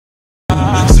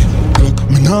Clock,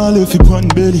 me nah left it on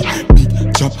belly. Big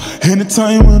chop,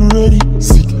 anytime when ready.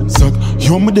 Sick, suck,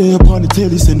 yo me there upon the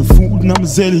telly. Send the food and I'm a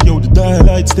zelly, yo the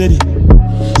dial steady.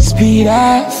 Speed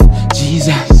off,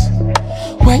 Jesus.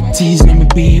 White tees, let me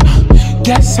be.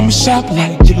 Guess I'm sharp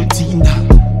like guillotine.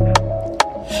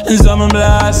 I'm a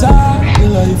blast, the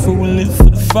life I will live for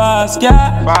the fast,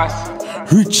 yeah.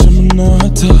 Fast. Rich, I'm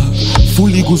not tough.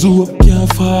 Fully goes up,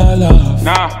 can't fall off.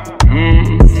 Nah.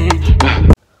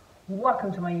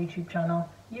 Welcome to my YouTube channel.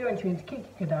 You're in tune to Keke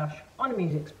Kadash on a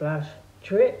music splash.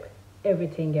 Drip,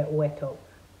 everything get wet up.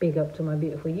 Big up to my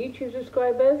beautiful YouTube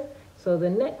subscribers. So the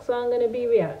next song I'm going to be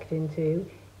reacting to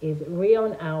is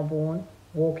Rheon Elbourne,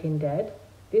 Walking Dead.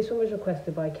 This one was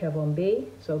requested by Kevin B.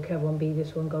 So Kevin B,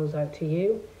 this one goes out to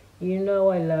you. You know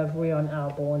I love Rheon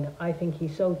Elbourne. I think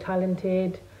he's so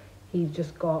talented. He's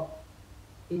just got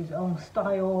his own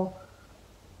style.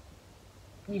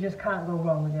 You just can't go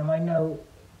wrong with him. I know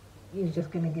he's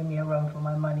just going to give me a run for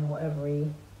my money. Whatever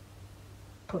he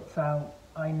puts out,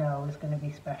 I know it's going to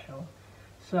be special.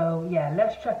 So yeah,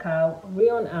 let's check out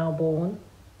Rheon Elbourne,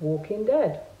 Walking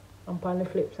Dead. I'm on the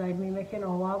flip side, me making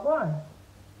all I want.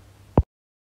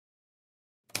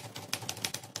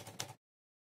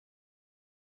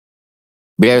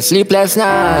 Bare sleepless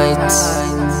nights.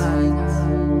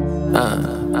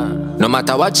 No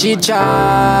matter what she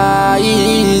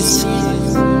tries.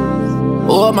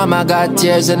 Oh, mama got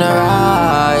tears in her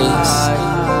eyes.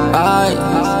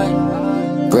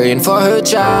 Praying for her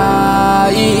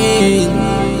child.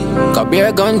 Got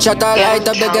bare gunshot to light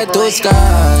up the ghetto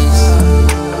skies.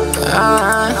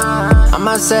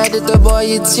 I'ma say that the boy,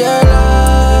 it's your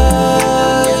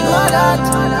life. You know that.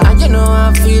 And you know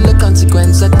I feel the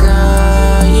consequence of crime.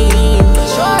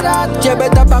 Show that. You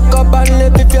better back up and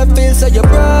live if you feel so you're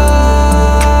bright.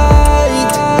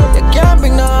 You can't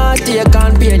bring no heart to your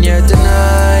campaign here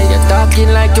tonight. You're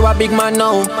talking like you a big man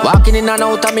now. Walking in and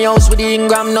out of my house with the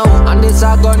Ingram now. And this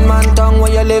a gunman tongue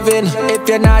where you living. If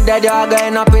you're not dead, you're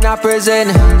going up in a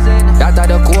prison. That's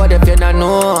the code if you not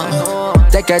know.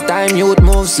 Take your time, youth,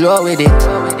 move slow with it.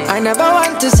 I never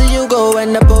want to see you go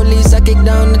when the police are kick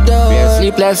down the door. Bare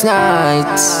sleepless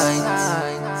nights.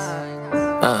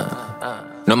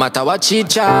 No matter what she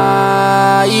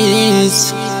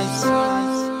tries.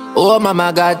 Oh,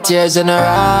 mama got tears in her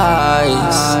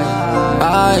eyes.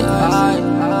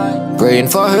 Praying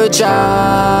for her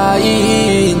child.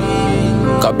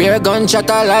 Got bare gunshot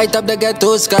to light up the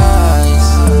ghetto skies.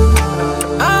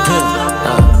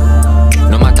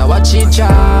 No matter what she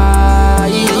tries.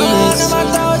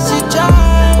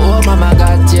 Oh, mama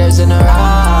got tears in her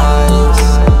eyes.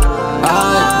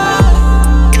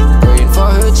 Praying for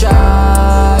her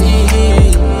child.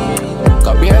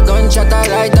 Got bare gunshot to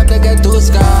light up the ghetto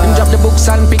skies. Drop the books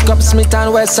and pick up Smith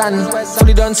and Wesson.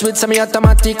 Fully done with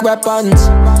semi-automatic weapons.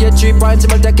 Get 3 points,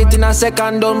 we'll take it in a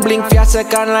second. Don't blink for a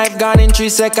second, life gone in 3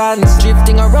 seconds.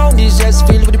 Drifting around, he's just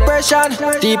filled with depression.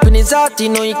 Deep in his heart, he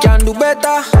know he can do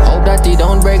better. Hope that he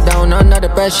don't break down under the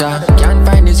pressure. Can't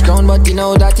find his crown, but he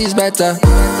know that he's better.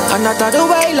 And not the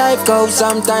way life goes,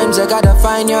 sometimes you gotta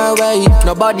find your way.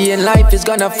 Nobody in life is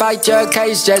gonna fight your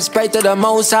case. Just pray to the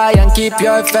Most High and keep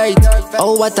your faith.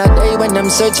 Oh, what a day when them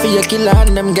search for your killer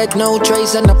and them get no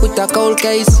trace. And I put a cold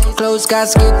case, closed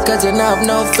casket, cause you have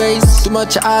no face. Too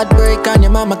much heartbreak and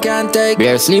your mama can't take.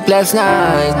 Bare sleepless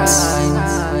nights.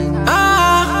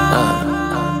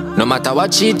 No matter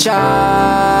what she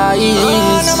tries.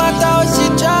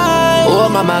 Oh,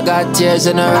 mama got tears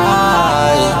in her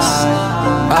eyes.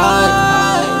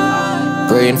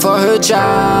 Praying for her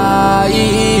child.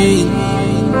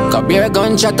 Got bare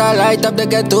gunshot to light up the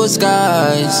ghetto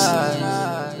skies.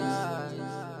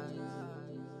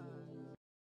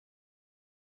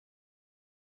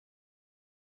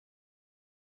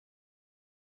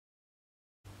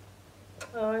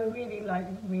 I really like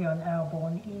Rheon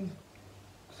Elbourne. He's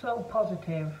so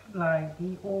positive. Like,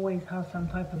 he always has some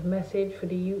type of message for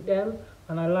the youth them,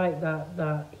 and I like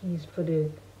that he's for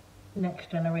the next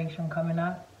generation coming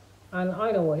up. And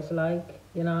I know what it's like,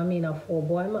 you know what I mean? I'm 4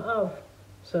 boy myself.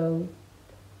 So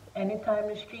anytime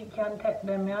the street can take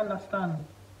them, you understand?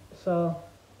 So,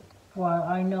 well,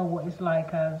 I know what it's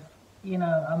like as, you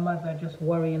know, a mother just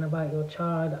worrying about your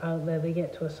child out there. They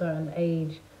get to a certain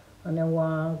age and then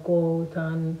want to go out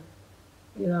and,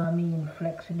 you know what I mean,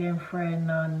 flex with their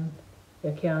friend, and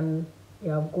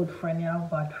you have good friend, you have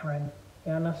bad friend.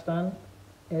 You understand?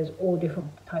 There's all different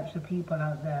types of people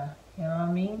out there, you know what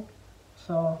I mean?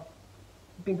 So,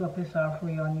 big up yourself,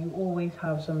 Rheon. You always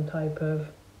have some type of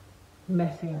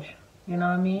message, you know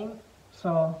what I mean?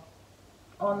 So,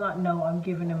 on that note, I'm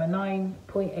giving him a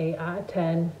 9.8 out of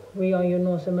 10. Rheon, you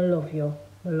know, so I love you.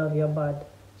 I love you bad.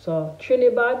 So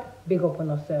Trinidad, big up on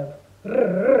yourself.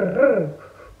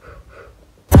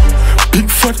 Big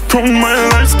fat crown, my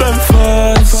lifestyle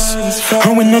fast.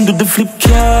 I went under the flip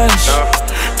cash.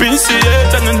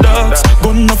 PCH and the dogs.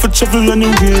 Gonna for travel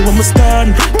anywhere when I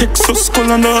stand. Texas call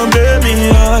and a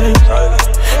baby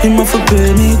high. Him off for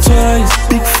pay me twice.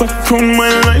 Big fat crown,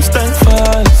 my lifestyle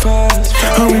fast.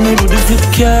 I went under the flip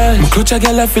cash. My clutch a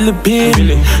gal a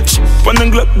Philippine. Chip on the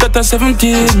Glock that a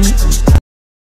 17.